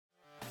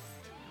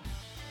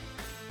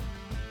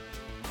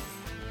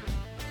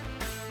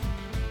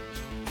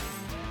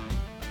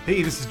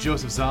Hey, this is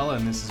Joseph Zala,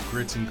 and this is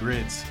Grits and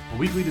Grids, a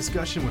weekly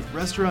discussion with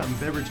restaurant and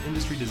beverage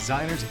industry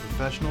designers and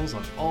professionals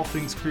on all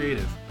things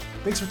creative.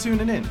 Thanks for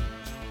tuning in.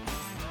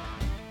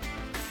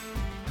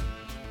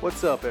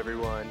 What's up,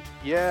 everyone?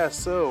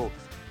 So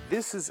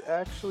this is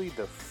actually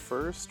the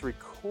first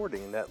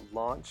recording that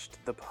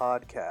launched the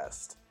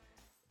podcast.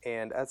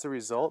 And as a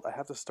result, I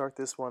have to start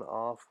this one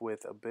off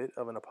with a bit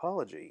of an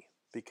apology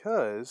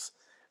because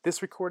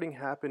this recording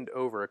happened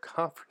over a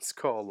conference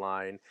call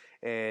line,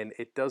 and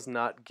it does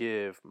not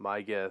give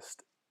my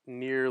guest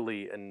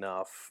nearly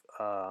enough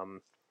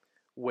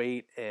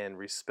weight and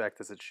respect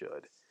as it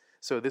should.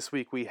 So this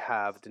week we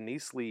have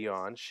Denise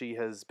Yohn. She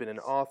has been an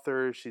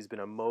author. She's been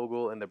a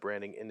mogul in the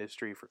branding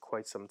industry for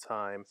quite some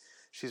time.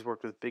 She's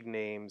worked with big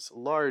names,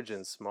 large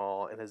and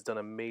small, and has done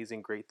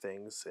amazing, great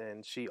things.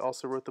 And she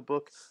also wrote the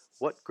book,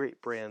 What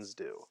Great Brands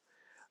Do.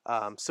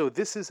 So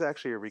this is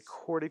actually a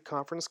recorded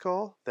conference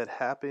call that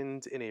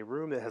happened in a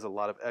room that has a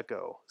lot of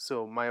echo.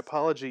 So my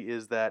apology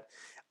is that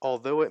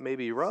although it may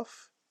be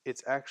rough,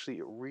 it's actually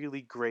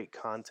really great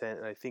content,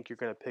 and I think you're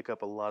going to pick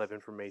up a lot of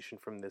information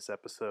from this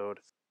episode.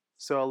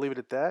 So I'll leave it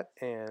at that,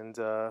 and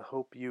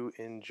hope you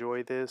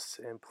enjoy this.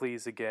 And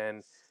please,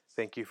 again,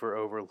 thank you for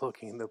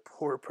overlooking the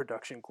poor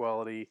production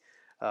quality.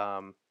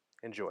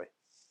 Enjoy.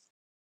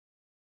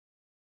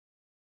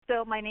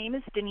 So my name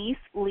is Denise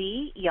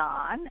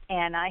Yohn,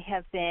 and I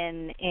have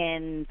been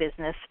in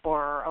business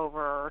for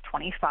over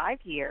 25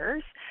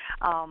 years.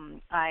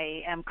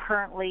 I am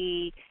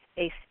currently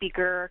a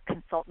speaker,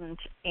 consultant,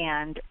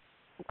 and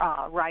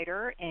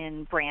writer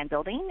in brand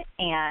building.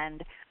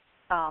 And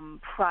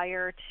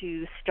prior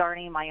to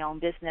starting my own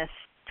business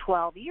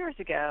 12 years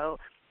ago,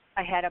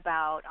 I had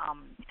about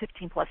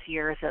 15 plus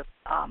years of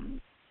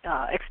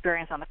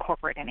experience on the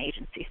corporate and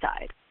agency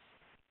side.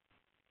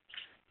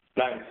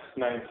 Nice.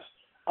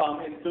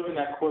 And so in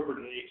that corporate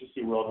and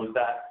agency world, was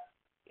that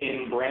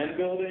in brand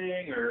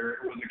building or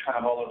was it kind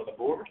of all over the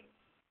board?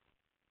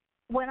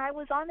 When I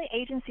was on the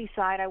agency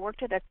side, I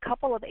worked at a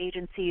couple of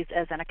agencies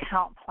as an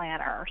account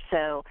planner,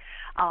 so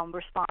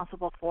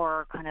responsible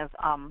for kind of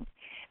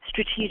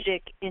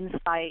strategic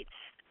insights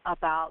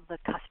about the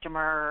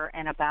customer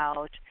and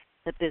about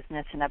the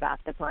business and about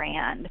the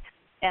brand.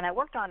 And I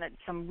worked on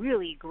some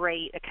really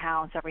great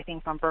accounts,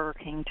 everything from Burger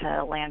King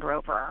to Land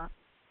Rover.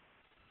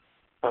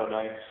 Oh,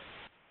 nice.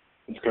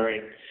 That's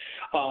great.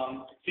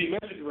 So you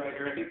mentioned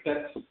writer. I think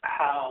that's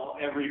how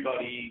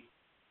everybody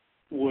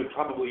would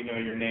probably know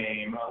your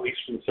name, at least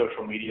from the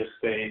social media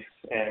space,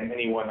 and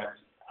anyone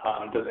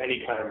that does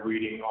any kind of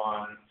reading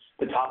on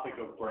the topic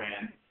of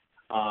brand.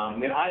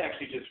 And I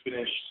actually just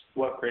finished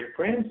What Great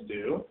Brands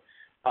Do,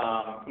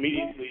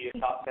 immediately a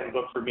top 10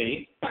 book for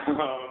me.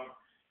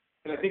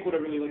 And I think what I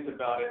really liked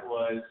about it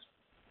was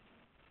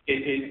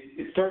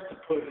it starts to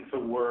put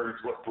into words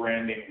what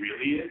branding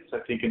really is. I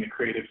think in the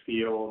creative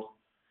field,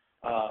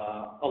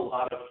 a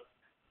lot of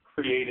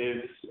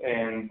creatives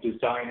and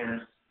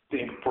designers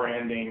think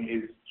branding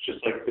is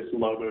just like this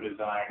logo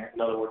design,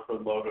 another word for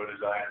logo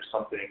design or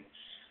something.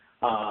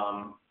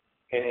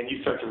 And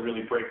you start to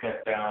really break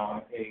that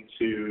down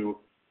into,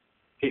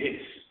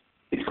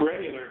 it's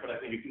granular, but I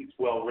think it's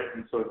well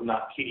written, so it's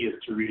not tedious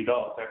to read at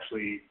all. It's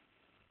actually,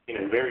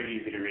 very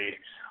easy to read.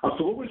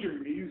 So what was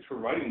your muse for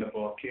writing the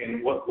book,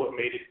 and what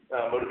made it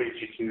motivate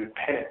you to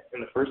pen it in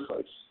the first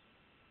place?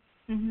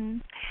 Mm-hmm.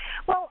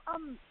 Well,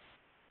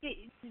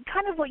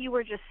 kind of what you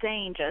were just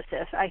saying,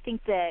 Joseph. I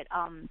think that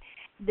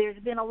there's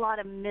been a lot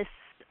of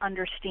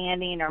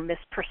misunderstanding or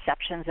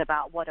misperceptions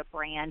about what a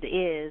brand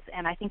is,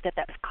 and I think that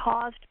that's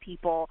caused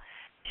people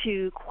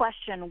to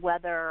question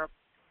whether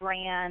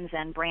brands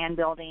and brand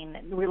building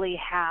really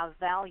have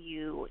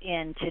value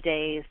in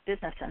today's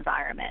business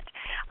environment.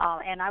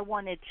 And I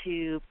wanted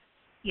to,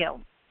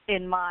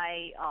 in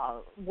my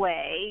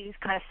way,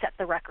 kind of set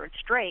the record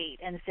straight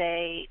and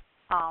say,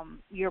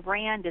 your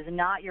brand is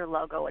not your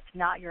logo, it's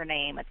not your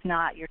name, it's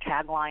not your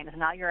tagline, it's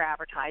not your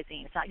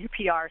advertising, it's not your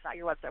PR, it's not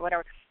your website,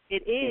 whatever.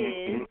 It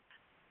is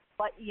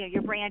what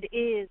your brand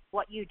is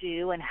what you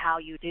do and how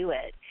you do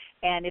it.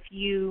 And if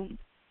you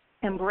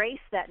embrace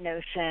that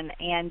notion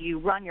and you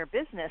run your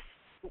business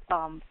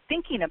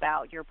thinking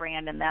about your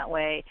brand in that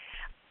way,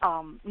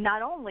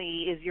 not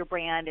only is your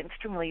brand an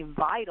extremely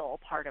vital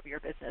part of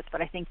your business,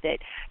 but I think that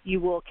you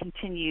will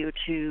continue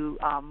to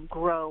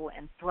grow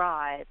and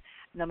thrive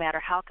no matter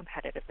how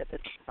competitive the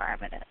business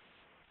environment is.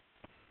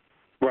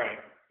 Right.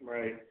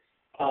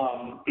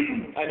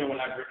 I know when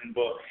I've written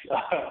books,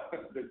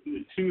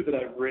 the two that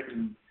I've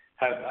written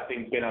have, I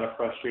think, been out of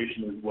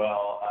frustration as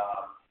well.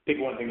 I think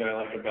one thing that I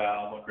like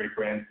about What Great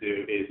Brands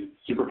Do is it's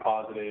super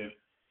positive,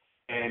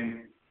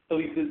 and at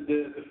least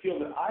the feel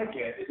that I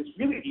get is it's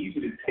really easy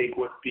to take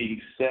what's being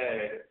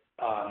said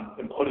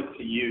and put it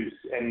to use.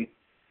 And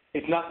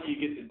it's not that you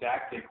get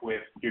didactic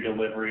with your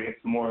delivery.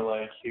 It's more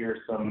like, here's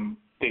some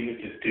things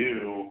to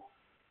do,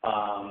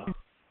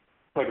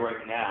 like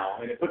right now.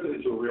 And it puts it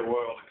into a real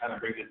world and kind of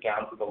brings it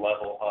down to the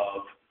level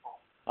of,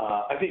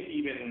 I think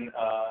even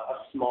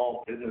a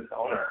small business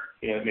owner,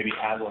 maybe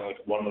has only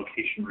like one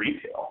location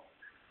retail.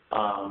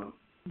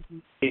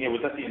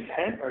 Was that the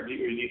intent, or do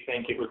you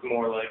think it was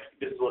more like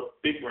this is what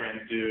big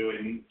brands do,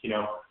 and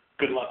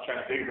good luck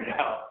trying to figure it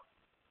out?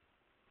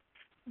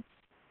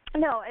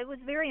 No, it was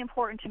very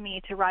important to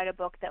me to write a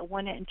book that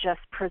wouldn't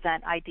just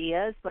present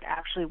ideas, but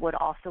actually would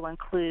also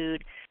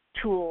include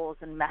tools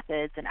and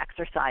methods and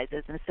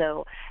exercises. And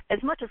so,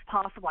 as much as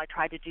possible, I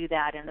tried to do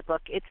that in the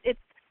book. It's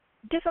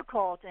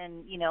difficult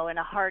in in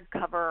a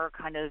hardcover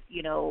kind of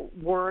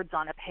words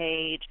on a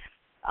page,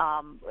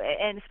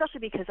 and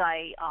especially because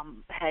I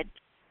had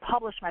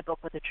published my book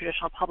with a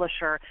traditional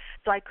publisher,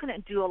 so I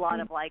couldn't do a lot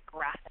of like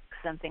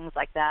graphics and things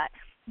like that.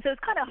 So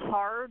it's kind of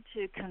hard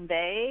to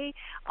convey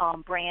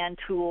brand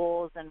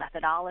tools and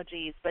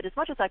methodologies, but as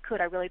much as I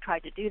could, I really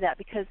tried to do that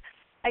because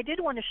I did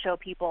want to show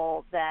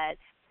people that,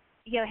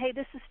 hey,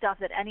 this is stuff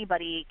that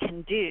anybody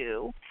can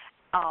do,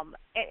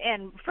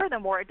 and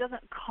furthermore, it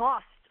doesn't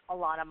cost a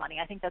lot of money.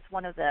 I think that's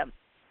one of the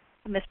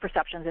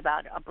misperceptions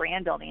about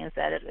brand building is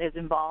that it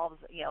involves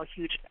a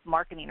huge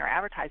marketing or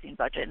advertising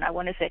budget. And I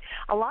want to say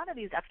a lot of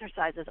these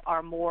exercises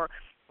are more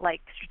like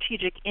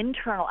strategic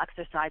internal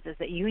exercises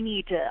that you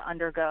need to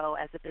undergo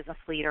as a business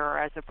leader or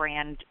as a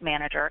brand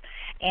manager.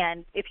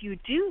 And if you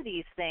do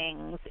these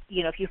things,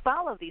 if you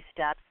follow these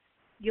steps,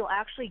 you'll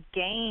actually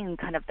gain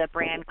kind of the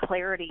brand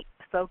clarity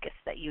focus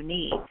that you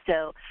need.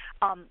 So,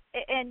 and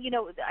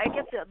I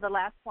guess the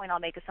last point I'll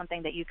make is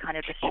something that you kind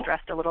of just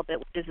stressed a little bit,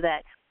 which is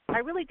that I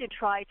really did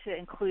try to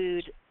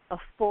include a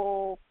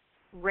full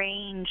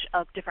range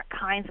of different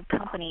kinds of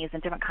companies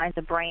and different kinds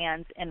of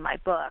brands in my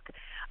book.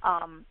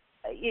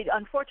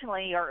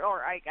 Unfortunately,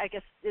 or I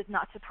guess it's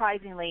not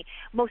surprisingly,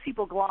 most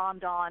people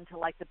glommed on to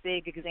like the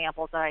big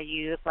examples that I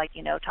use, like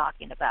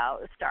talking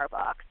about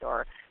Starbucks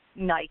or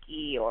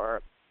Nike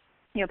or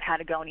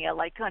Patagonia,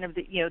 like kind of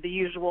the the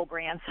usual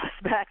brand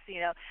suspects,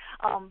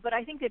 But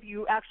I think if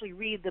you actually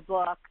read the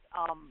book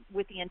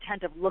with the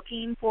intent of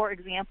looking for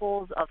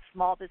examples of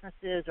small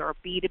businesses or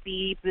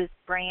B2B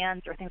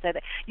brands or things like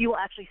that, you will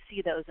actually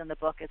see those in the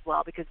book as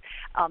well, because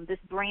this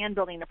brand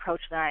building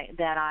approach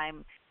that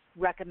I'm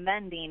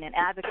recommending and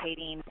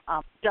advocating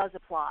does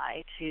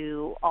apply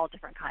to all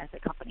different kinds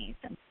of companies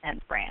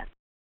and brands.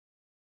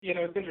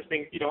 It's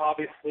interesting.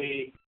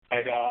 Obviously,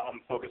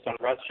 I'm focused on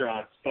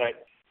restaurants,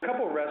 but a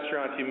couple of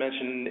restaurants you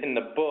mentioned in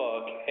the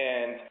book,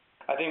 and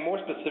I think more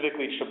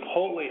specifically,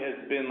 Chipotle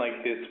has been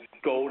like this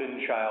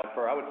golden child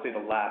for, I would say,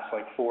 the last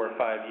like 4 or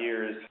 5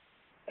 years,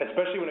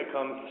 especially when it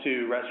comes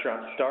to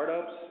restaurant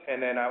startups.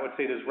 And then I would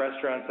say there's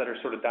restaurants that are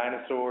sort of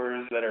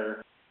dinosaurs that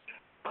are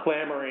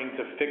clamoring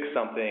to fix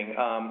something.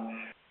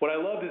 What I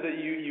loved is that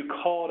you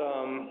called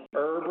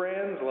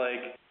brands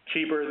like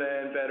cheaper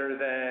than, better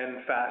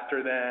than,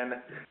 faster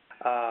than.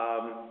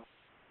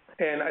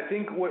 And I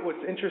think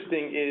what's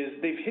interesting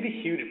is they've hit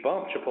a huge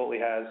bump, Chipotle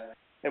has.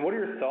 And what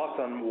are your thoughts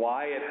on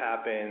why it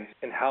happened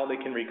and how they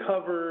can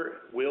recover?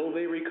 Will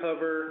they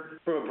recover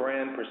from a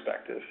brand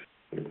perspective?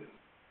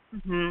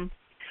 Mm-hmm.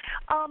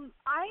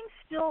 I'm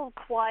still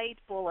quite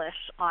bullish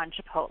on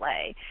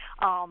Chipotle.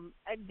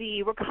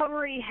 The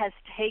recovery has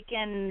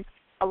taken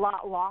a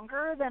lot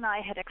longer than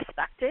I had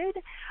expected,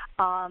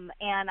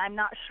 and I'm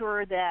not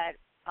sure that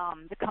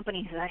the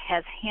company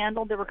has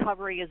handled the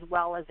recovery as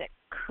well as it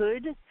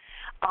could.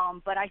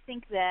 But I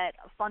think that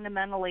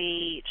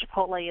fundamentally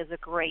Chipotle is a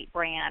great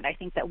brand. I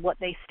think that what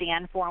they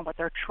stand for and what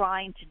they're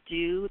trying to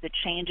do, the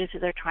changes that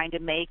they're trying to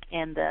make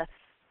in the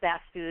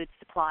fast food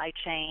supply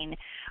chain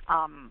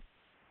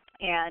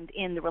and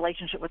in the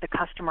relationship with the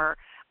customer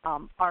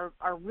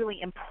are really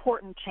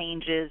important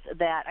changes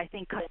that I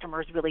think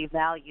customers really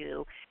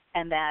value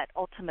and that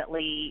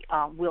ultimately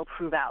will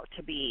prove out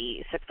to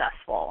be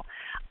successful.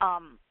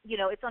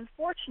 It's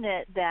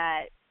unfortunate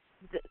that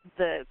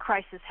the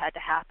crisis had to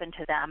happen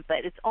to them, but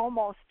it's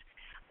almost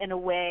in a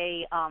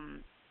way,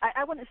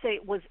 I wouldn't say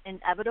it was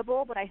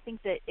inevitable, but I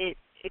think that it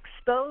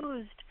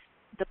exposed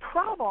the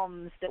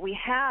problems that we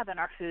have in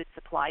our food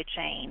supply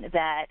chain,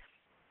 that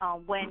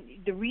when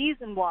the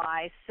reason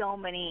why so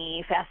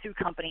many fast food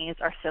companies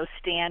are so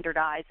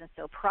standardized and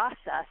so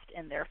processed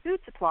in their food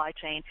supply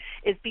chain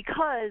is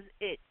because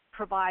it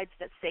provides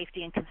that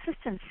safety and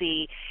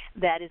consistency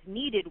that is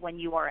needed when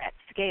you are at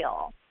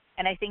scale.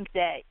 And I think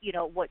that,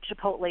 what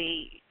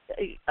Chipotle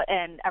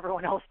and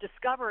everyone else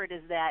discovered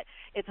is that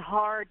it's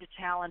hard to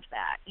challenge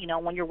that.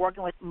 When you're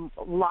working with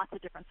lots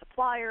of different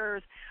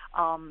suppliers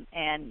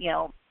and,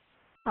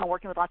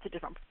 working with lots of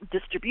different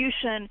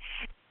distribution,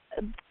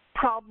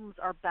 problems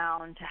are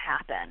bound to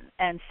happen.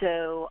 And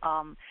so,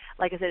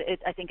 like I said,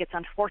 I think it's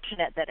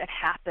unfortunate that it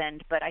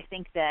happened, but I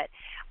think that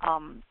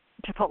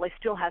Chipotle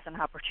still has an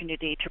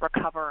opportunity to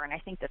recover, and I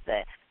think that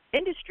the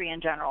industry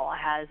in general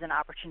has an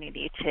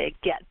opportunity to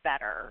get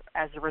better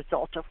as a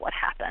result of what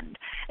happened.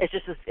 It's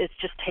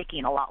just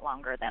taking a lot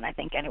longer than I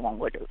think anyone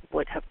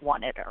would have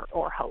wanted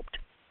or hoped.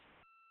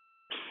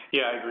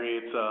 Yeah, I agree.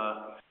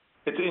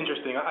 It's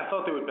interesting. I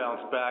thought they would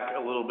bounce back a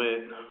little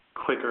bit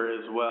quicker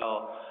as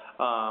well.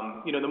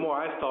 The more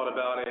I thought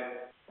about it,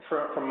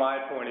 from my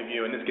point of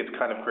view, and this gets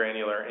kind of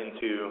granular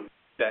into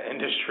that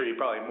industry,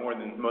 probably more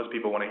than most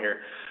people want to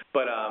hear,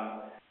 but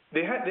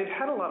they've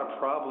had a lot of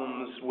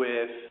problems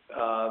with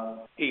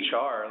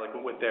HR, like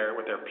with their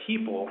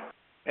people,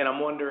 and I'm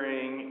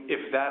wondering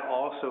if that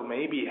also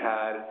maybe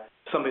had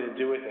something to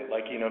do with it.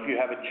 Like, if you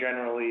have a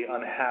generally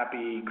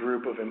unhappy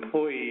group of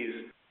employees,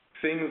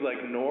 things like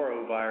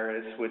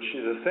norovirus, which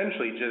is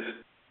essentially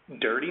just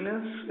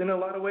dirtiness in a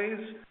lot of ways,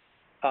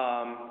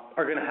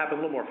 are going to happen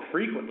a little more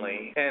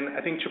frequently. And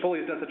I think Chipotle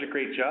has done such a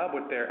great job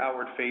with their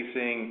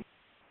outward-facing,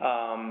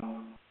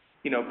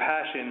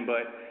 passion,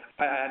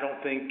 but I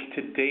don't think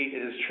to date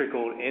it has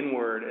trickled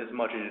inward as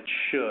much as it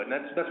should. And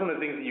that's one of the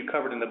things that you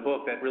covered in the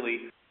book that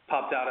really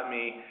popped out at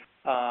me,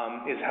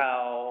 is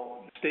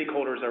how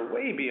stakeholders are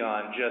way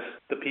beyond just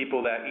the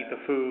people that eat the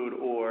food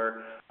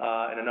or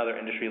in another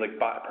industry like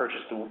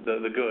purchase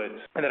the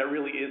goods, and that it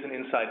really is an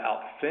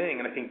inside-out thing.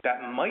 And I think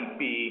that might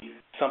be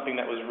something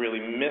that was really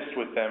missed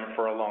with them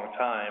for a long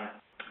time.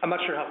 I'm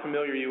not sure how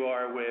familiar you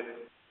are with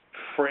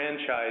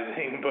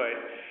franchising, but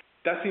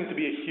that seems to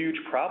be a huge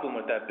problem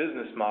with that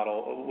business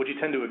model. Would you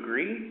tend to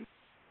agree?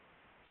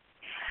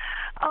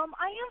 I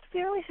am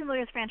fairly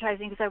familiar with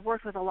franchising because I've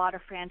worked with a lot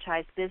of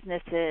franchise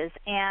businesses,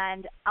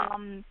 and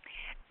I'm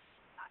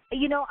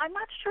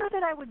not sure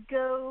that I would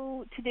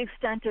go to the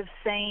extent of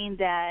saying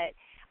that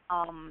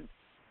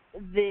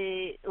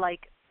the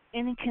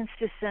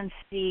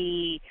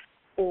inconsistency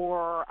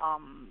or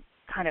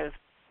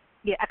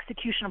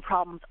execution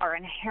problems are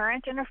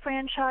inherent in a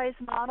franchise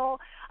model.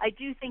 I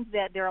do think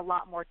that they're a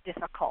lot more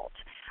difficult,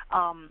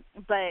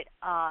 but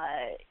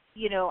I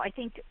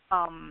think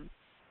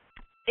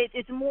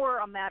it's more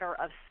a matter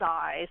of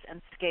size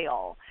and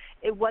scale.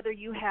 Whether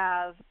you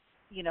have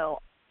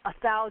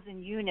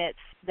 1,000 units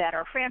that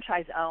are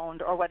franchise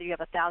owned or whether you have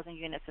 1,000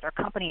 units that are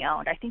company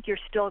owned, I think you're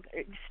still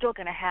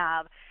going to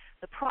have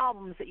the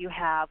problems that you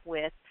have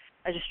with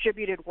a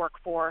distributed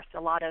workforce,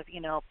 a lot of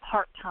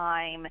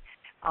part-time.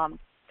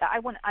 I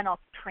don't know if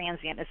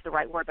transient is the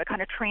right word, but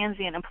kind of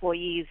transient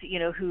employees,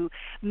 who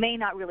may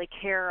not really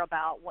care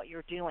about what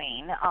you're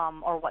doing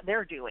or what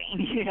they're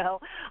doing,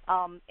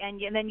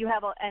 and then you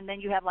have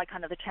like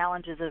kind of the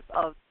challenges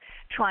of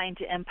trying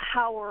to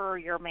empower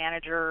your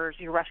managers,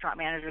 your restaurant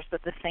managers, but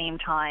at the same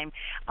time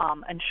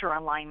ensure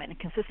alignment and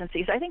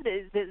consistency. So I think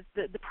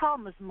the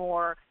problem is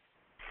more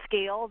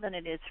scale than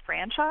it is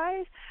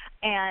franchise,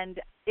 and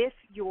if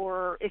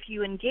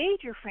you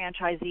engage your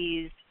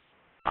franchisees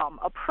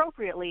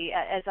appropriately,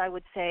 as I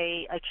would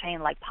say a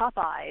chain like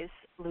Popeyes,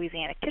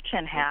 Louisiana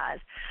Kitchen has,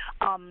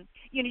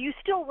 you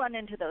still run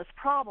into those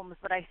problems,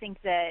 but I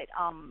think that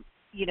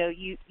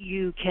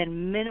you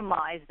can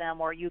minimize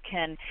them, or you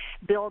can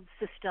build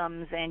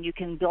systems and you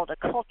can build a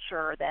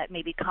culture that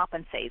maybe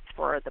compensates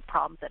for the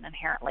problems that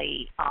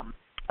inherently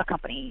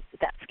accompany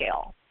that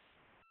scale.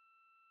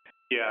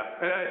 Yeah,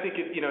 and I think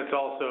it's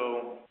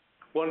also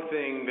one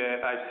thing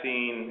that I've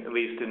seen, at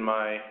least in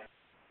my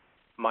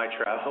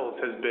travels,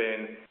 has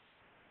been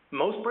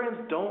most brands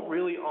don't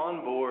really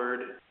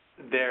onboard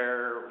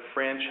their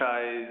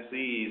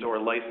franchisees or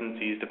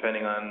licensees,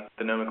 depending on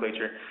the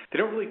nomenclature. They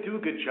don't really do a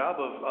good job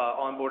of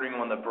onboarding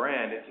them on the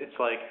brand. It's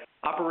like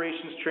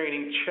operations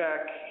training,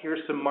 check,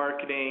 here's some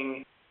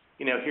marketing,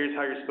 here's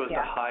how you're supposed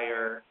to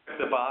hire,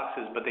 the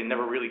boxes, but they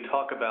never really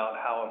talk about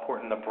how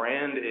important the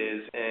brand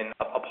is in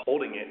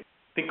upholding it. I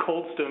think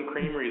Cold Stone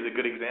Creamery is a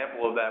good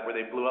example of that, where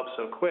they blew up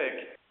so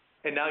quick,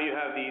 and now you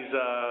have these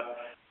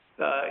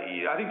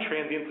I think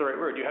transient's the right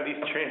word. You have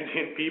these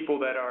transient people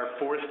that are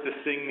forced to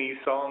sing these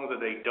songs that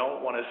they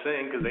don't want to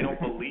sing because they don't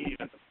believe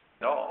in them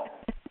at all.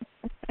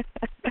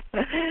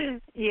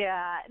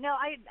 Yeah, no,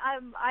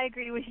 I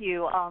agree with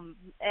you,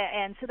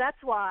 and so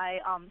that's why.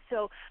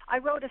 So I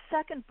wrote a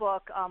second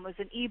book. It was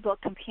an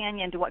ebook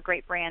companion to What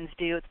Great Brands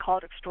Do. It's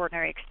called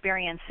Extraordinary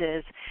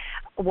Experiences: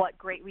 What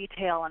Great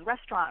Retail and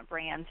Restaurant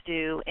Brands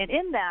Do. And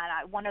in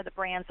that, one of the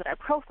brands that I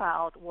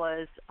profiled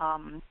was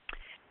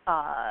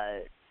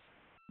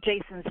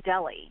Jason's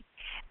Deli.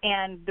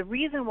 And the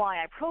reason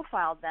why I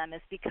profiled them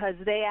is because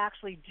they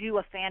actually do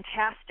a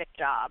fantastic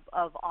job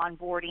of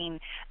onboarding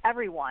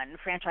everyone,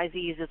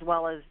 franchisees as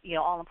well as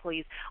all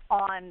employees,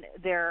 on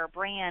their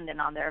brand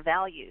and on their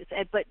values.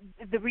 But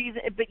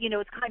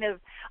it's kind of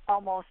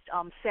almost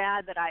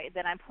sad that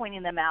I'm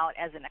pointing them out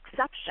as an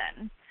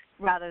exception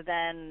rather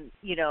than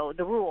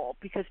the rule,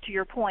 because to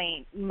your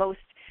point, most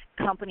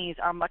companies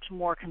are much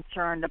more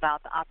concerned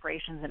about the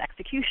operations and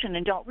execution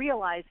and don't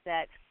realize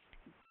that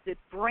the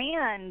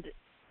brand,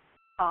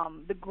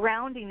 the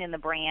grounding in the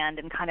brand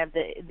and kind of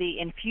the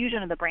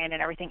infusion of the brand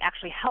and everything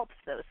actually helps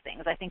those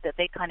things. I think that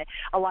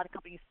a lot of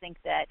companies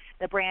think that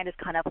the brand is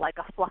kind of like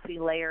a fluffy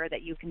layer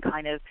that you can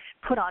kind of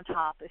put on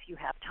top if you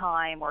have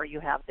time or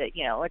you have the,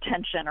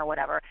 attention or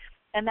whatever.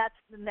 And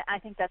I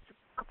think that's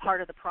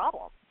part of the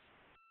problem.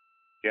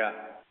 Yeah.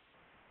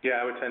 Yeah,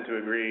 I would tend to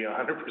agree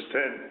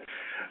 100%.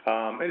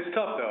 It's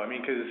tough, though. I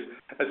mean, because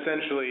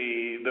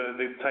essentially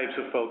the types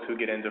of folks who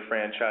get into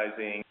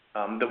franchising,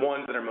 the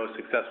ones that are most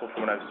successful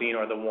from what I've seen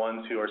are the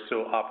ones who are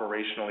so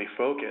operationally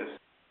focused.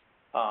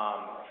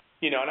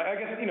 And I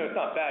guess, it's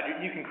not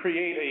bad. You can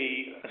create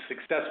a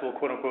successful,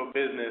 quote-unquote,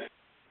 business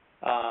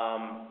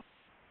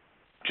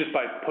just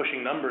by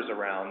pushing numbers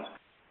around.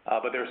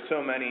 But there's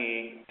so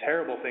many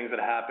terrible things that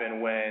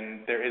happen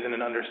when there isn't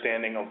an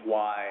understanding of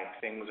why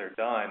things are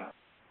done.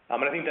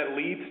 And I think that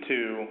leads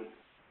to,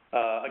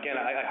 again,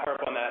 I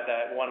harp on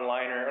that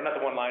one-liner, or not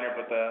the one-liner,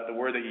 but the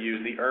word that you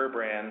use, the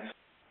brands,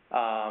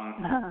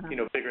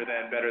 bigger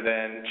than, better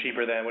than,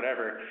 cheaper than,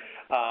 whatever.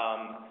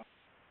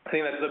 I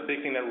think that's the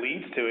big thing that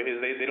leads to it, is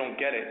they don't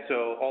get it.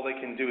 So all they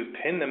can do is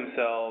pin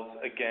themselves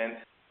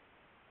against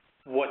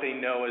what they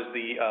know as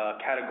the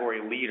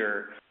category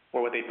leader,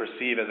 or what they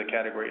perceive as a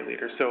category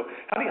leader. So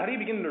how do you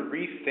begin to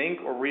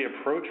rethink or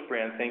reapproach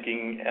brand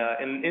thinking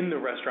in the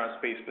restaurant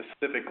space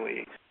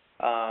specifically?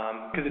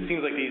 Because it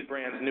seems like these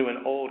brands, new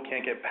and old,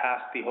 can't get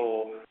past the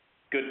whole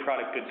good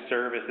product, good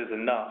service is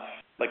enough,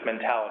 like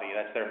mentality.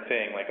 That's their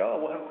thing. Like, oh,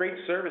 we'll have great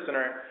service and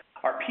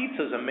our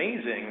pizza's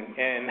amazing.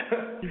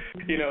 And,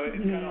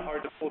 it's kind of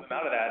hard to pull them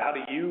out of that. How do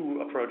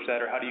you approach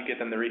that, or how do you get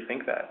them to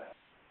rethink that?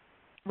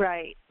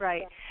 Right.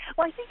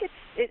 Well, I think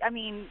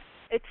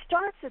it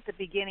starts at the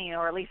beginning,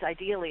 or at least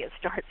ideally it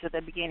starts at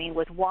the beginning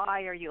with,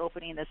 why are you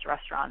opening this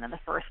restaurant in the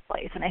first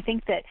place? And I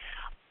think that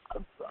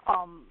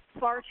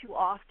far too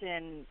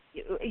often,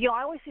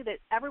 I always see that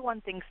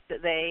everyone thinks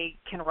that they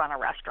can run a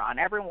restaurant.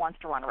 Everyone wants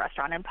to run a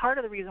restaurant. And part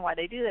of the reason why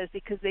they do that is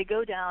because they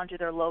go down to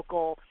their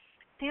local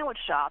sandwich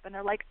shop and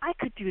they're like, I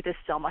could do this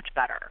so much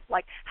better.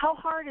 Like, how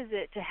hard is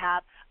it to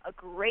have a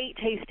great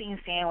tasting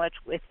sandwich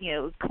with,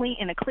 clean,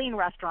 in a clean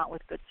restaurant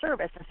with good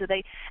service? And so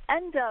they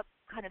end up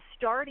kind of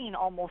starting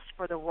almost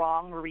for the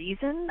wrong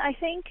reason, I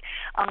think.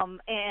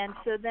 And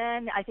so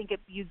then I think if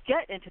you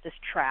get into this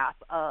trap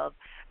of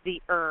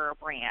the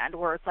brand,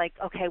 where it's like,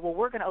 okay, well,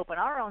 we're going to open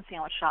our own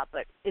sandwich shop,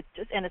 but it's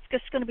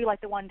just going to be like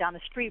the one down the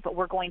street, but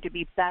we're going to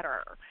be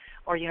better,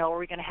 or are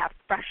we going to have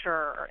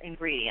fresher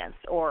ingredients,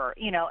 or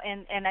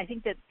and I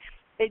think that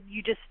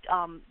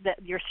that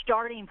your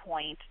starting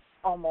point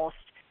almost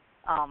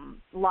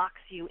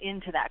locks you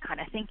into that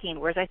kind of thinking.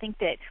 Whereas I think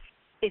that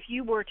if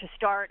you were to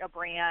start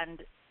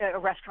a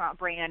restaurant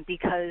brand,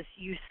 because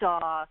you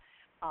saw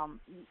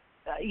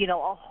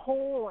a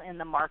hole in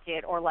the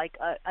market, or like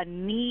a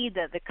need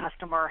that the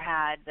customer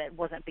had that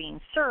wasn't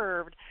being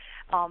served,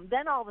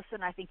 then all of a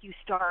sudden I think you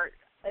start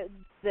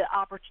the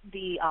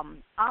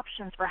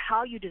options for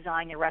how you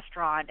design your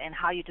restaurant and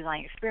how you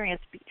design your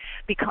experience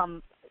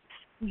become.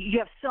 You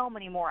have so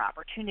many more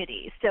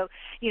opportunities. So,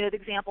 the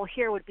example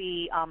here would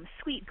be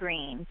Sweet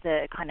Green,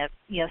 the kind of,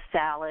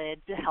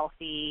 salad,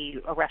 healthy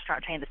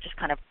restaurant chain that's just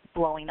kind of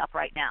blowing up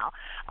right now.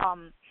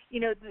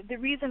 The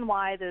reason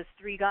why those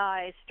three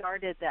guys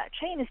started that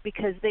chain is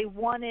because they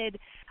wanted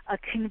a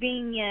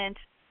convenient,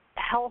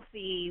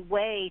 healthy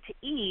way to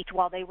eat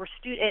while they were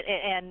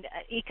and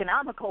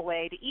economical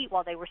way to eat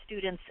while they were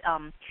students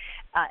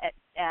at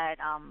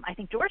I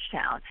think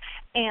Georgetown,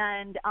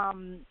 and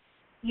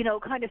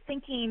kind of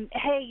thinking,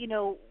 hey,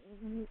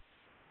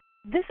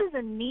 this is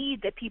a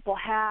need that people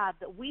have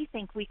that we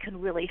think we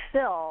can really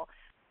fill,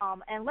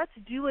 and let's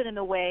do it in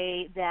a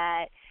way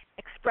that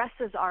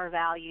expresses our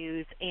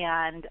values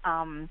and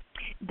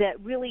that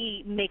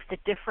really makes a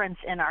difference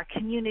in our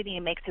community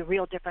and makes a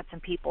real difference in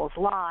people's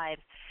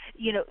lives.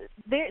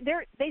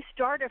 They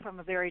started from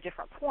a very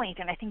different point,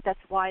 and I think that's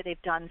why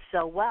they've done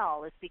so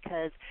well, is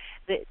because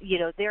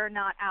they're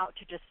not out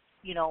to just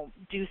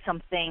do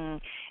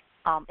something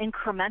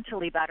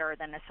incrementally better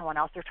than someone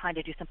else. They're trying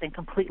to do something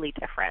completely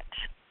different.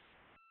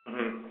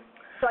 Mm-hmm.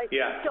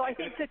 So I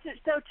think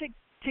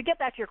to get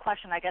back to your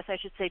question, I guess I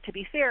should say, to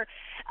be fair,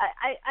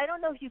 I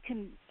don't know if you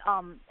can.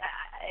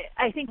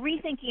 I think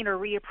rethinking or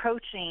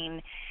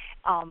reapproaching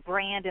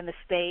brand in the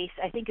space,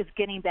 I think, is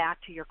getting back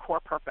to your core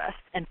purpose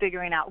and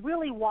figuring out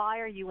really, why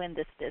are you in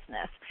this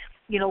business?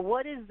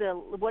 What is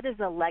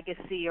the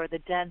legacy or the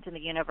dent in the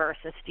universe,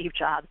 as Steve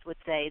Jobs would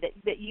say,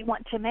 that you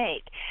want to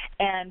make,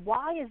 and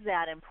why is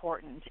that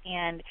important?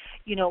 And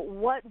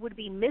what would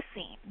be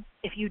missing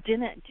if you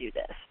didn't do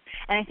this?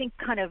 And I think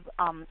kind of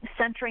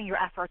centering your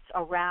efforts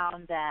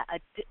around that,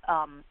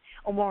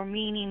 a more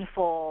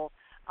meaningful,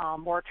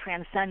 more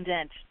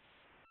transcendent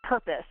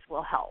purpose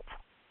will help.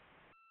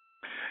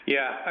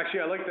 Yeah,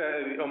 actually, I like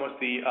that, almost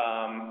the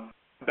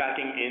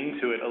backing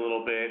into it a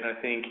little bit, and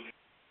I think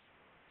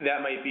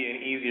that might be an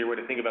easier way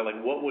to think about,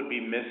 like, what would be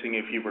missing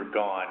if you were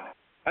gone?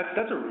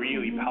 That's a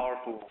really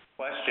powerful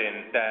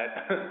question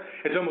that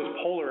it's almost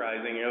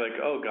polarizing. You're like,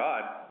 oh,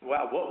 God,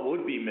 wow, what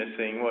would be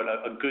missing? What,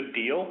 a good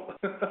deal?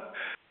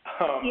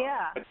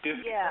 A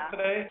discount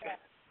today?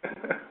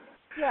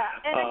 Yeah,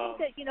 and I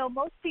think that,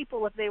 most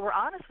people, if they were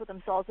honest with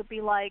themselves, would be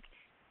like,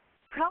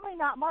 probably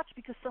not much,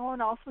 because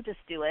someone else would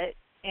just do it,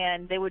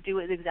 and they would do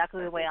it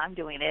exactly the way I'm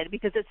doing it,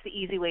 because it's the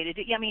easy way to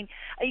do. I mean,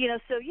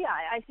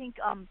 I think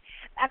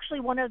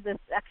actually one of the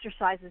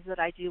exercises that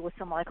I do with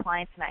some of my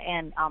clients,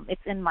 and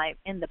it's in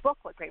the book,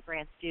 What Great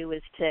Brands Do,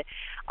 is to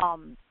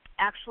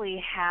actually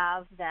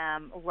have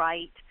them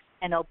write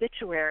an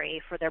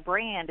obituary for their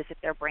brand as if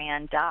their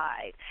brand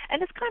died.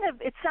 And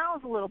it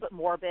sounds a little bit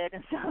morbid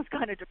and sounds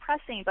kind of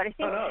depressing, but I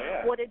think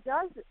what it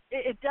does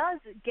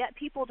get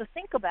people to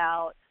think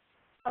about,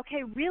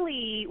 okay,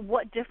 really,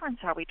 what difference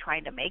are we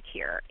trying to make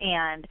here?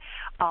 And,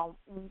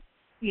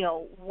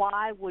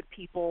 why would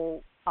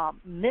people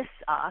miss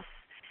us?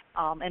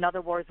 In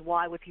other words,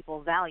 why would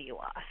people value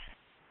us?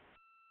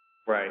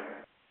 Right.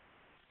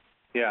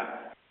 Yeah.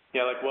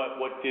 Yeah, like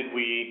what did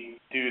we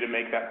do to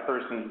make that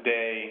person's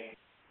day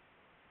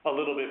a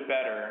little bit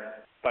better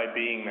by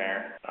being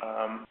there,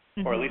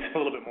 or at least a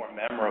little bit more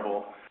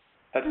memorable?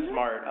 That's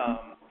smart.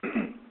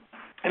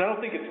 And I don't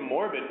think it's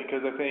morbid,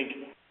 because I think,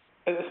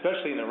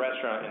 especially in the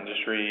restaurant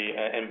industry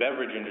and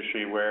beverage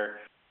industry, where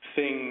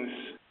things,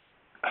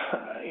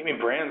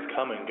 brands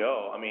come and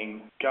go.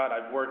 God,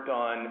 I've worked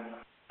on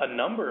a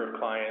number of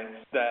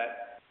clients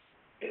that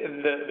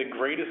the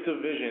greatest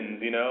of visions,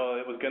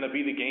 it was going to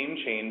be the game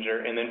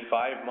changer, and then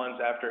 5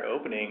 months after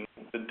opening,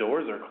 the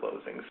doors are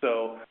closing.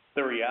 So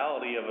the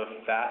reality of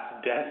a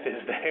fast death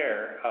is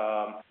there.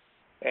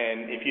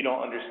 And if you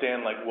don't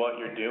understand what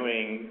you're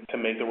doing to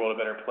make the world a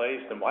better place,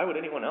 then why would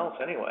anyone else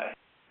anyway?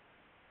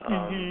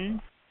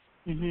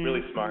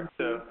 Really smart.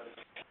 So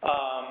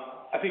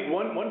I think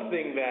one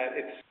thing that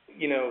it's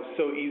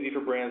so easy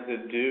for brands to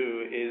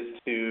do is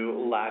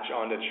to latch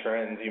onto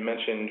trends. You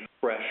mentioned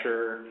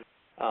fresher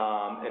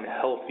and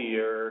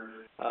healthier,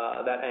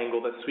 that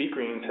angle that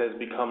Sweetgreens has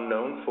become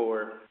known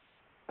for.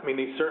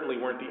 They certainly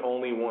weren't the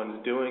only ones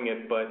doing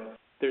it, but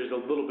there's a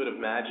little bit of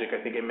magic.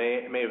 I think it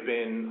may have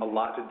been a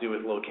lot to do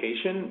with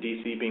location,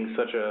 DC being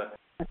such a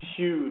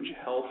huge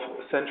health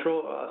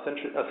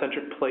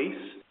centric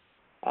place.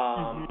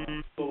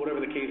 But whatever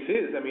the case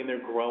is,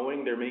 they're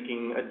growing, they're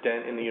making a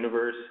dent in the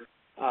universe,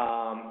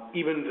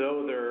 even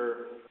though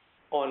they're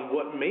on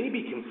what may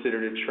be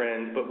considered a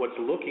trend, but what's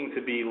looking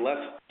to be less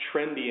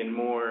trendy and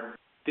more,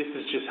 this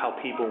is just how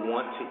people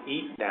want to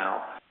eat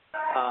now.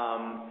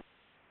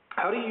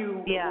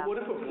 What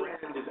if a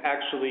brand is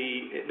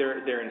actually,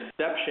 their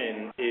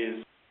inception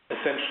is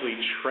essentially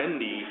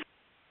trendy?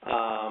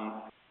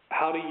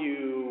 How do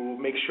you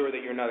make sure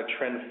that you're not a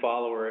trend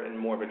follower and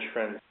more of a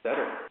trend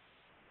setter?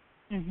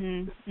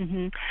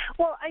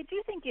 Well, I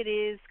do think it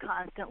is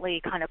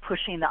constantly kind of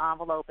pushing the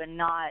envelope and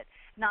not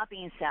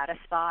being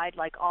satisfied,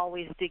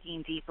 always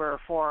digging deeper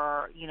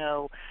for,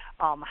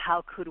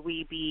 how could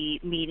we be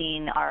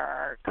meeting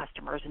our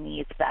customers'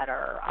 needs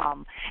better?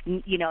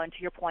 And to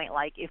your point,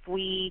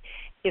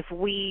 if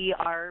we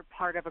are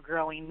part of a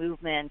growing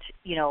movement,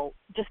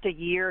 just a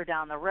year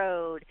down the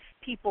road,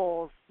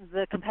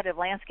 the competitive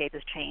landscape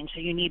has changed. So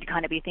you need to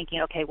kind of be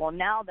thinking, okay, well,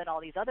 now that all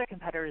these other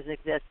competitors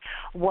exist,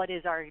 what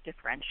is our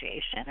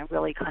differentiation? And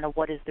really kind of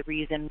what is the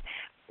reason?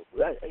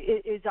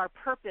 Is our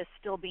purpose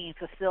still being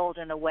fulfilled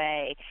in a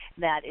way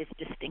that is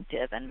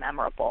distinctive and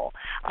memorable?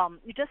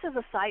 Just as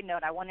a side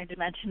note, I wanted to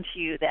mention to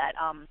you that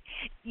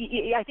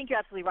I think you're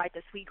absolutely right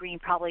that Sweetgreen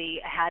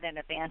probably had an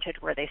advantage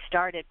where they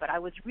started, but I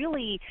was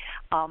really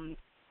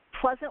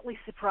pleasantly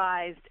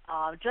surprised.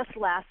 Just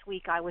last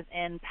week I was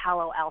in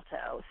Palo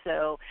Alto,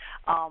 so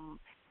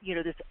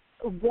this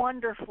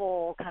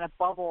wonderful kind of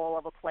bubble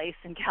of a place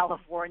in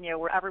California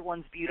where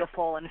everyone's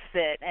beautiful and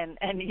fit and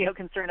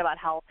concerned about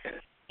health.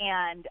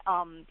 And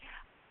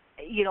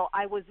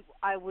I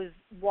was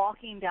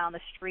walking down the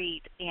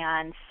street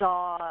and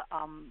saw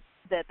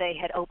that they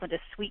had opened a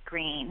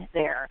Sweetgreen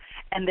there,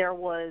 and there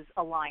was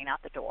a line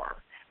out the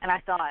door. And I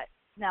thought,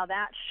 now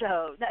that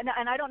shows,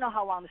 and I don't know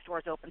how long the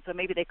store's open, so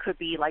maybe they could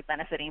be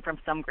benefiting from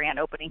some grand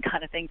opening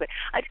kind of thing, but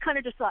I kind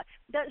of just thought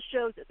that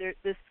shows that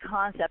this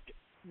concept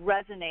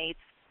resonates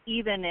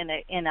even in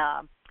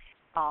a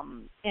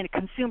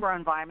consumer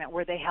environment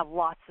where they have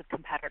lots of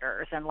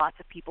competitors and lots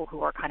of people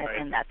who are kind of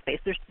in that space.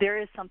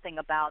 There is something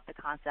about the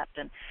concept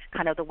and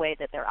kind of the way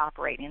that they're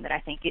operating that I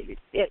think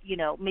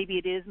maybe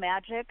it is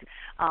magic,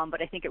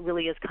 but I think it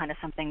really is kind of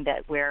something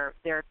that where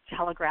they're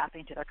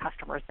telegraphing to their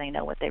customers they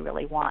know what they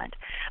really want.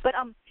 But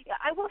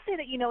I will say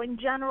that in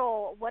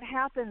general, what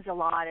happens a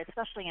lot,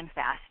 especially in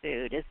fast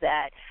food, is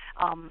that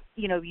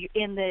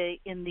in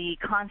the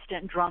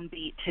constant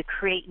drumbeat to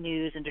create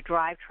news and to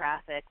drive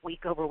traffic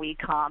week over week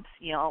comps.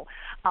 You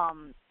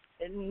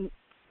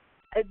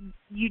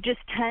just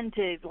tend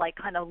to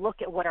kind of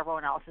look at what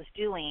everyone else is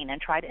doing and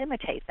try to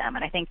imitate them.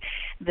 And I think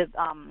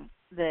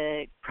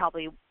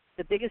probably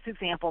the biggest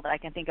example that I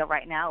can think of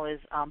right now is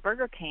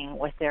Burger King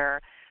with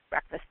their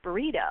breakfast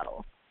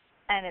burrito.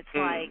 And it's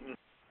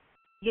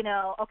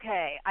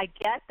okay, I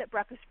get that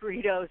breakfast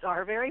burritos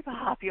are very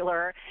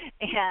popular,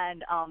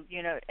 and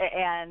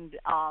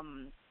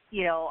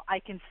I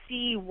can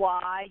see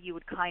why you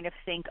would kind of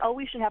think, oh,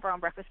 we should have our own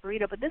breakfast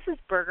burrito, but this is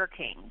Burger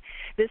King.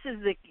 This is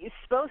it's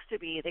supposed to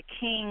be the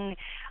king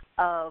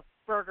of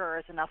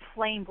burgers and of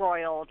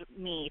flame-broiled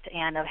meat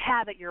and of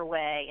have it your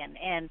way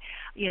and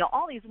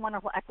all these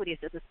wonderful equities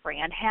that this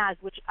brand has,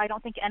 which I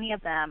don't think any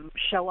of them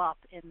show up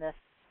in this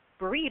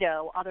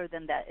burrito other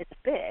than that it's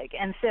big.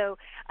 And so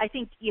I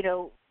think,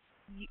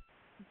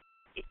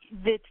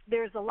 that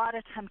there's a lot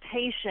of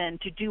temptation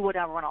to do what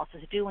everyone else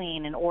is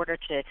doing in order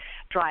to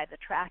drive the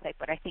traffic,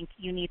 but I think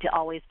you need to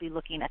always be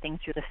looking at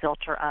things through the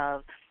filter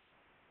of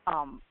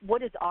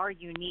what is our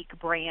unique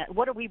brand,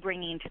 what are we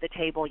bringing to the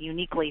table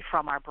uniquely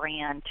from our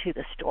brand to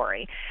the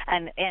story.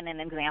 And an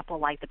example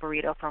like the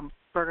burrito from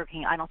Burger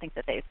King, I don't think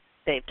that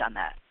they've done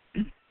that.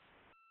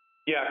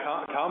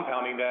 Yeah,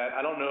 compounding that,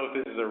 I don't know if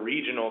this is a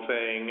regional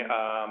thing,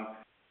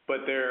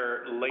 but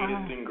their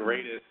latest and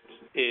greatest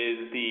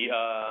is the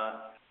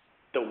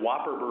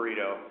Whopper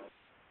burrito.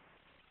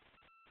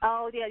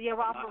 Oh, yeah,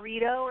 raw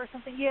burrito or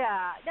something.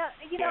 Yeah, no,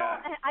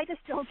 I just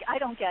don't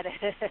get it.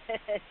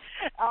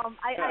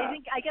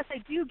 I guess I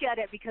do get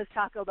it because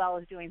Taco Bell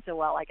is doing so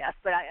well, I guess.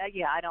 But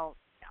I don't.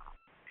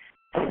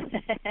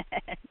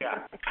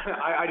 Yeah,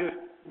 I just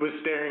was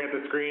staring at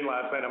the screen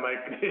last night. I'm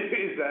like,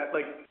 is that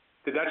like,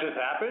 did that just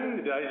happen?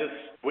 Did I just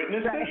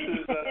witness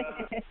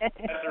this?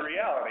 That's a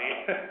reality.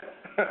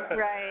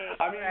 Right.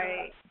 I mean,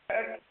 right.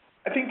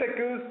 I think that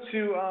goes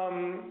to,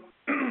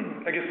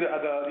 I guess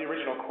the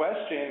original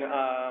question.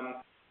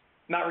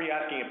 Not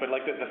re-asking it, but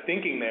like the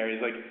thinking there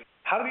is like,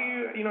 how do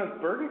you,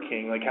 as Burger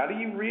King, like how do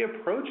you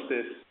reapproach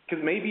this?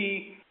 Because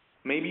maybe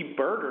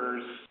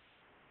burgers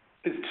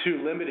is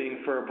too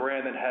limiting for a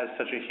brand that has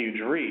such a huge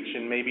reach,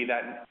 and maybe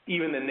that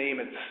even the name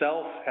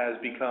itself has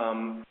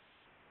become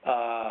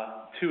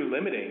too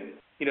limiting.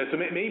 So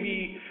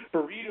maybe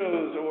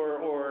burritos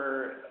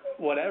or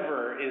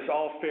whatever is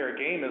all fair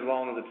game as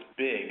long as it's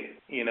big,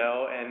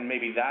 and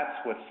maybe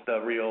that's what's the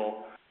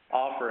real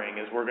offering,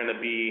 is we're going to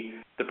be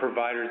the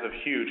providers of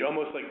huge,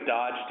 almost like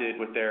Dodge did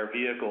with their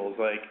vehicles,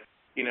 like,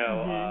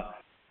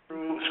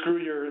 screw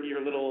your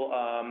little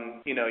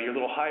your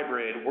little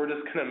hybrid. We're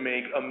just gonna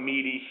make a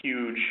meaty,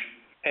 huge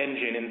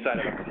engine inside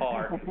of a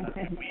car.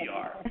 That's who we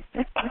are.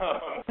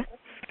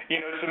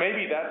 So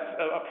maybe that's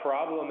a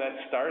problem that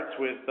starts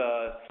with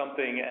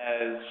something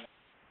as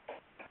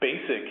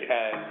basic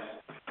as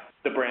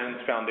the brand's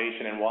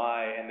foundation and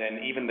why, and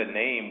then even the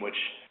name. Which,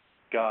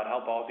 God,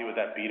 how ballsy would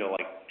that be to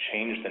like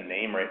change the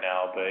name right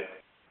now? But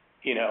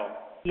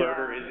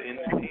burger is in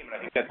the name, and I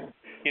think that's.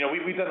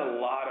 We've done a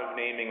lot of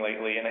naming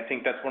lately, and I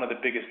think that's one of the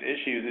biggest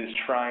issues is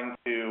trying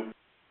to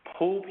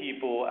pull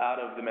people out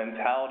of the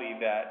mentality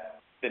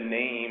that the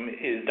name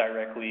is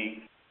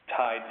directly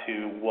tied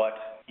to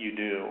what you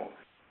do.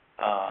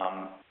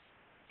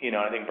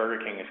 I think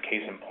Burger King is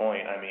case in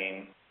point. I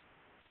mean,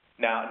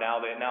 now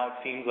it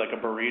seems like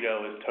a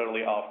burrito is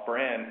totally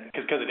off-brand,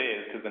 because it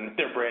is, because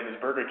their brand is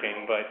Burger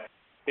King. But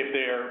if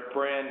their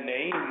brand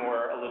name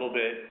were a little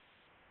bit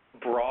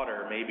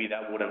broader, maybe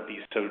that wouldn't be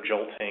so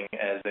jolting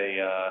as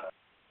a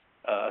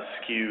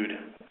skewed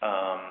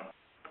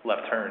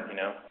left turn,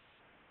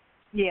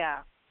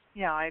 Yeah,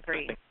 I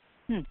agree.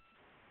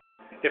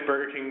 If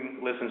Burger King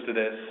listens to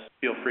this,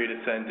 feel free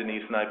to send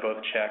Denise and I both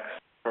checks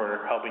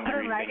for helping you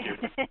rethink your.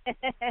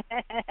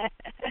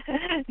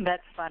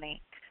 That's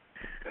funny.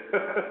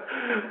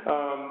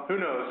 Who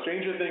knows?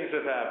 Stranger things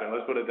have happened.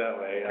 Let's put it that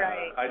way.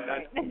 Right.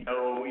 I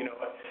know,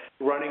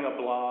 running a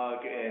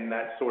blog and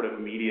that sort of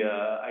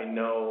media, I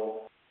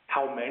know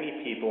how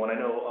many people, and I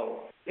know,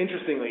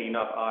 interestingly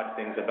enough, odd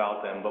things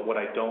about them, but what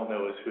I don't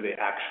know is who they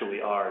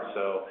actually are.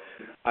 So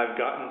I've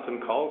gotten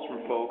some calls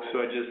from folks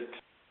who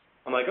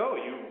I'm like, oh,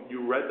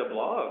 you read the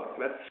blog.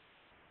 That's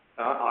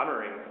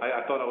honoring.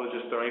 I thought I was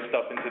just throwing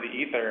stuff into the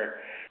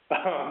ether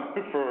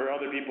for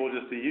other people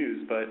just to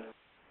use, but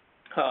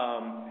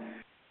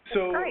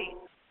so great.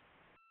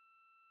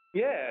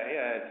 Yeah,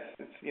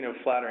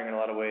 it's flattering in a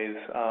lot of ways.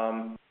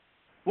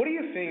 What do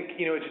you think,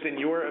 just in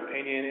your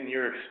opinion, in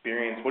your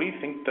experience, what do you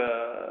think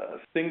the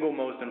single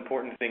most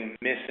important thing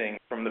missing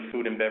from the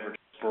food and beverage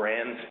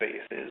brand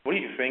space is? What do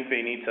you think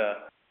they need to,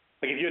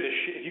 like, if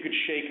you could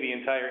shake the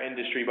entire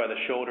industry by the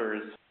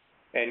shoulders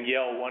and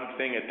yell one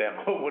thing at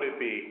them, what would it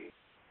be?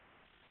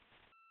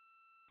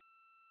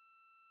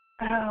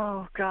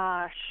 Oh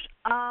gosh.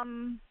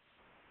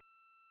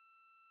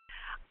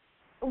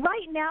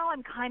 Right now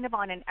I'm kind of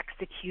on an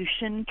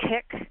execution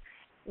kick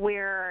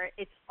where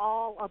it's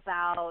all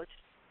about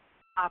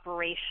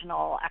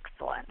operational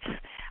excellence.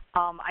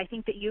 I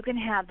think that you can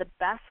have the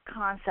best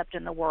concept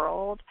in the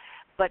world,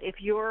 but if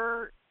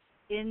your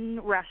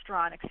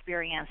in-restaurant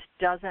experience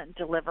doesn't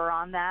deliver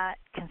on that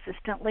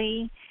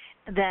consistently,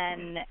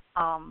 then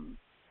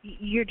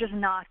you're just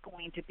not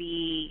going to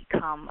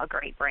become a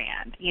great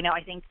brand.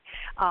 I think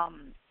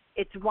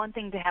it's one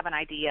thing to have an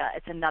idea.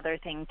 It's another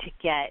thing to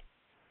get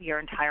your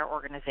entire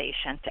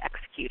organization to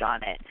execute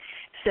on it.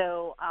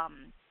 So,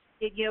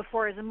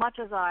 for as much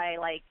as I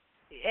like,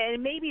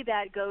 and maybe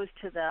that goes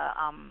to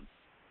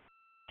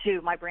to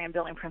my brand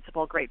building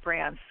principle, great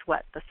brands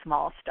sweat the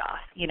small stuff.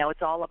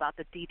 It's all about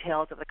the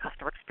details of the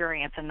customer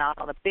experience and not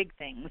all the big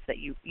things that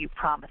you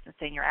promise and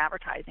say in your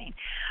advertising.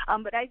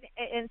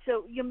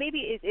 So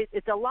maybe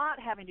it's a lot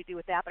having to do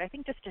with that, but I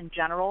think just in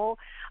general,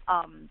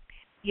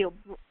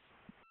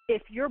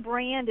 if your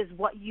brand is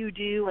what you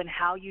do and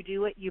how you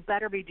do it, you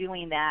better be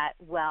doing that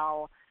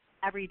well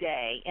every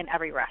day in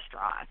every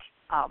restaurant.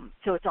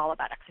 So it's all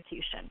about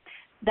execution.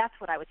 That's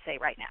what I would say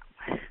right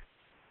now.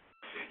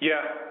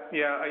 Yeah,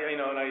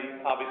 and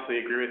I obviously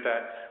agree with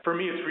that. For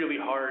me, it's really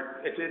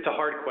hard. It's a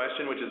hard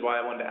question, which is why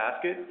I wanted to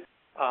ask it.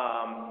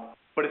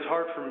 But it's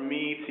hard for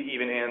me to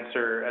even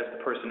answer as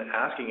the person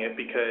asking it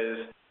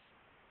because,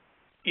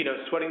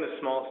 sweating the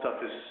small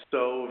stuff is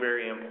so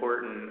very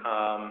important,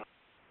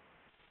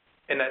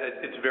 and that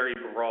it's very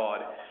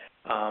broad.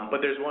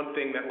 But there's one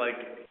thing that,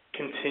 like,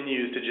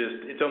 continues to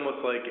just, it's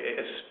almost like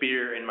a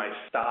spear in my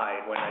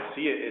side when I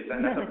see it, is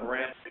that that's a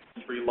brand that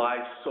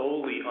relies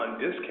solely on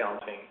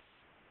discounting.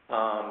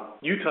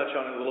 You touch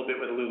on it a little bit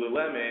with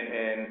Lululemon,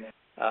 and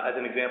as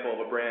an example of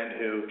a brand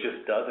who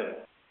just doesn't,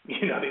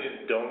 they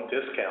just don't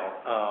discount.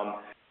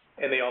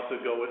 And they also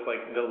go with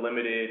like the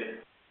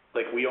limited,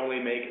 like we only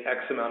make X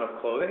amount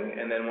of clothing,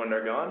 and then when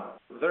they're gone,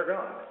 they're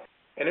gone.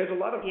 And there's a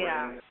lot of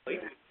brands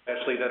lately,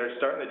 especially, that are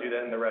starting to do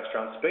that in the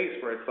restaurant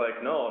space, where it's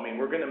like, no, I mean,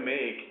 we're going to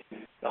make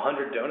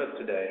 100 donuts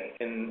today,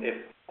 and if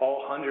all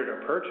 100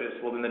 are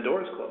purchased, well, then the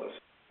doors close,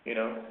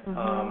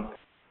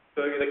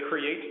 So it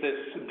creates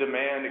this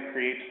demand, it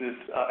creates this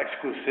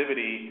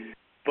exclusivity,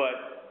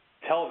 but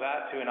tell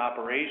that to an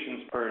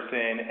operations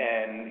person,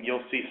 and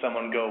you'll see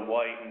someone go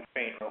white and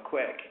faint real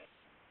quick.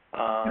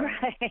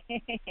 Right.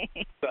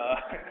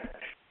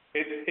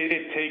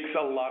 It takes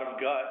a lot of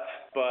guts,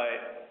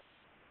 but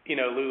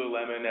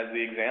Lululemon as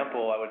the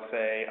example, I would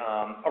say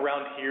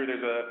around here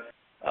there's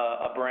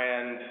a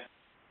brand,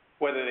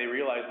 whether they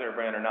realize they're a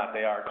brand or not,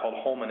 they are, called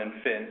Holman and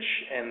Finch,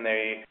 and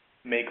they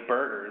make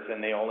burgers,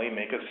 and they only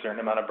make a certain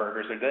amount of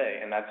burgers a day,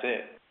 and that's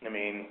it. I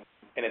mean,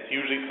 and it's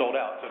usually sold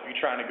out. So if you're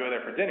trying to go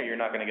there for dinner, you're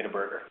not going to get a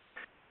burger.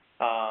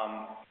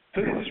 So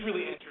this is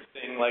really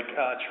interesting, like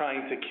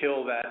trying to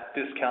kill that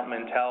discount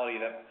mentality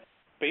that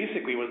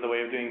basically was the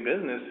way of doing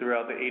business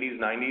throughout the 80s,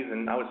 90s,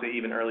 and I would say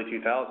even early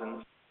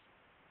 2000s.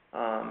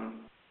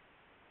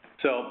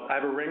 So I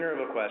have a ringer of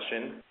a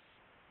question.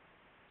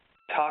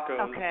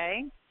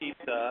 Tacos,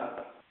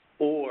 pizza,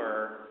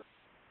 or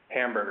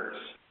hamburgers?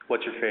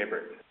 What's your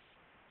favorite?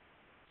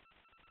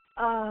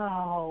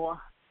 Oh.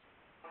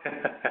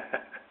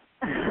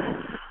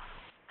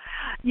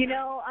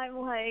 I'm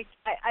like,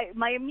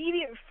 my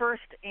immediate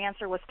first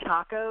answer was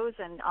tacos,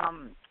 and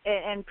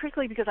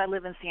particularly because I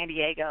live in San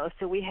Diego,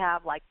 so we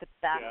have like the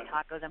best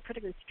tacos, and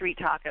particularly street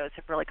tacos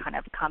have really kind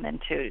of come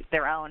into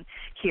their own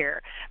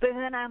here. But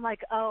then I'm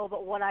like,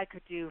 but what I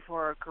could do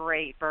for a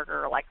great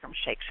burger, like from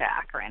Shake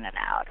Shack or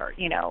In-N-Out,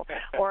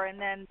 or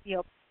and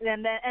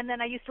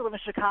then I used to live in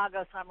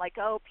Chicago, so I'm like,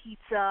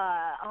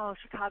 pizza,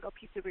 Chicago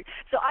pizza.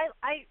 So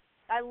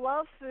I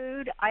love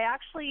food. I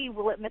actually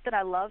will admit that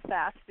I love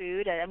fast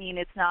food. I mean,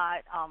 it's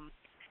not,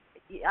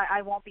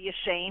 I won't be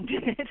ashamed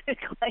to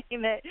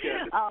claim it.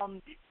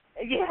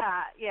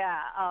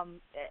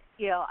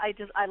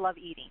 I love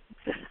eating.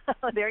 So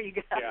there you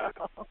go. Yeah.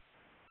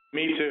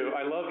 Me too.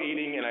 I love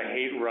eating and I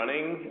hate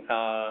running.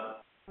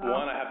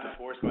 One I have to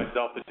force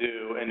myself to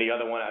do, and the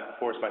other one I have to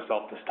force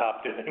myself to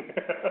stop doing.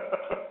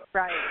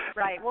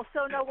 Right. Well,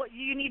 so no, what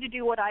you need to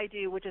do what I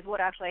do, which is what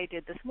actually I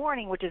did this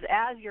morning, which is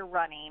as you're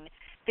running,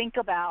 think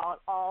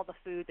about all the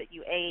food that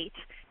you ate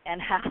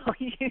and how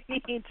you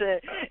need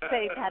to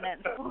pay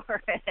penance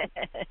for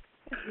it.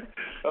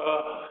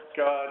 Oh,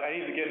 God, I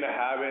need to get in the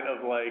habit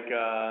of like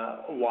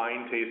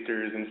wine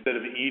tasters instead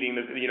of eating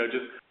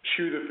just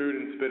chew the food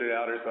and spit it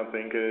out or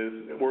something, because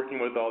working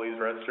with all these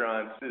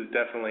restaurants is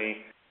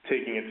definitely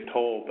taking its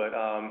toll. But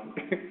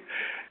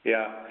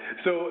yeah.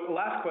 So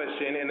last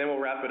question, and then we'll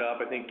wrap it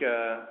up. I think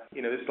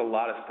there's a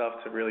lot of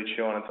stuff to really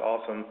chew on. It's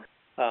awesome.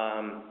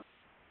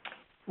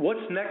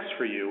 What's next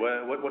for you?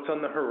 What's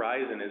on the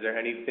horizon? Is there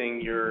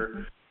anything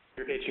you're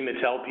itching to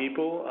tell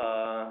people,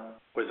 or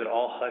is it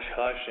all hush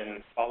hush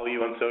and follow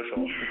you on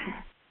social?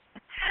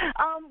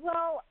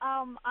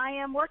 I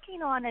am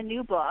working on a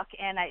new book,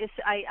 and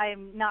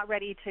I'm not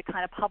ready to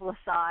kind of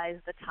publicize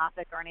the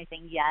topic or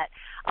anything yet,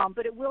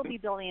 but it will be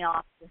building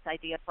off this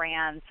idea of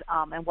brands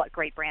and what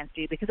great brands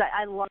do, because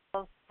I love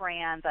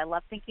brands. I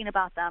love thinking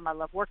about them. I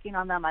love working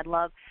on them. I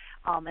love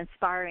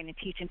inspiring and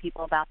teaching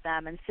people about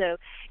them. And so,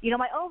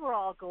 my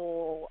overall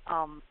goal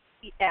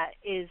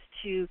is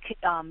to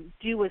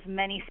do as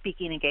many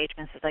speaking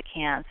engagements as I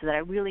can, so that I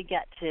really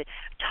get to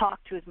talk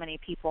to as many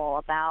people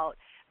about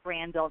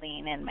brand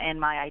building and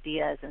my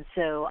ideas. And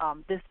so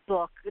this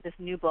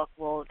new book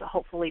will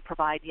hopefully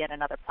provide yet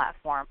another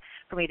platform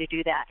for me to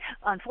do that.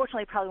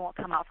 Unfortunately, it probably won't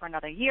come out for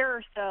another year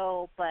or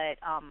so, but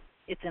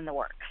it's in the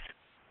works.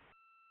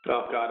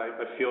 Oh God,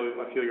 I feel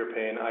your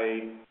pain.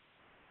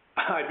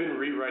 I've been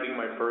rewriting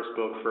my first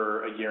book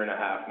for a year and a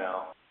half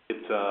now.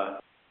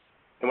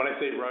 And when I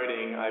say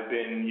writing, I've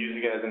been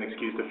using it as an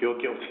excuse to feel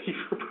guilty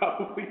for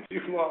probably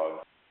too long.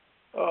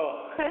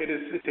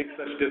 It takes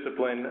such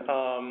discipline.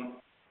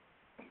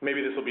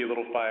 Maybe this will be a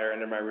little fire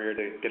under my rear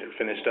to get it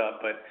finished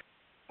up. But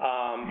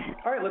all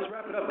right, let's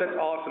wrap it up. That's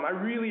awesome. I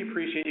really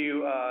appreciate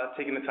you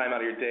taking the time out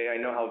of your day. I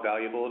know how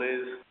valuable it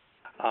is.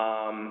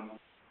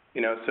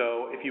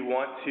 So if you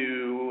want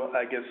to,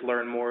 I guess,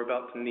 learn more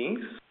about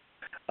Denise,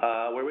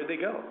 where would they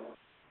go?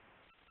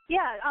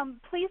 Yeah,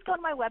 please go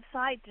to my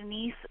website,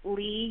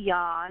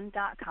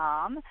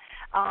 DeniseLeeYohn.com,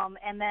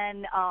 and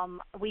then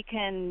we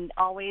can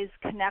always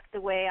connect the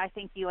way I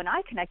think you and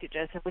I connected,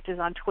 Joseph, which is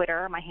on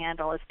Twitter. My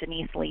handle is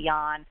Denise Lee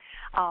Yohn.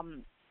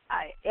 And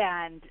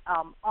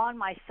on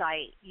my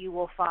site, you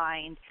will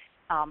find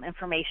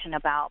information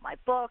about my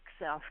books,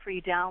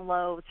 free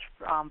downloads,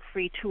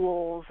 free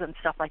tools, and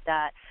stuff like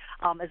that,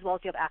 as well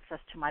as you have access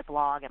to my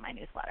blog and my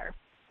newsletter.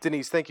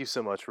 Denise, thank you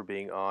so much for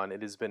being on.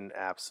 It has been an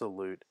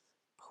absolute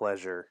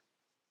pleasure.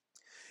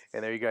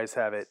 And there you guys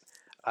have it.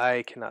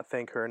 I cannot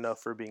thank her enough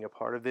for being a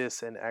part of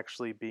this and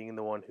actually being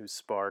the one who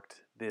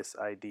sparked this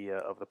idea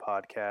of the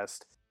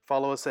podcast.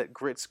 Follow us at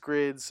Grits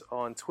Grids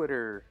on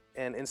Twitter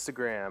and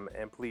Instagram,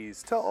 and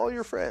please tell all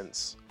your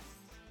friends.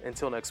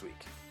 Until next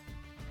week.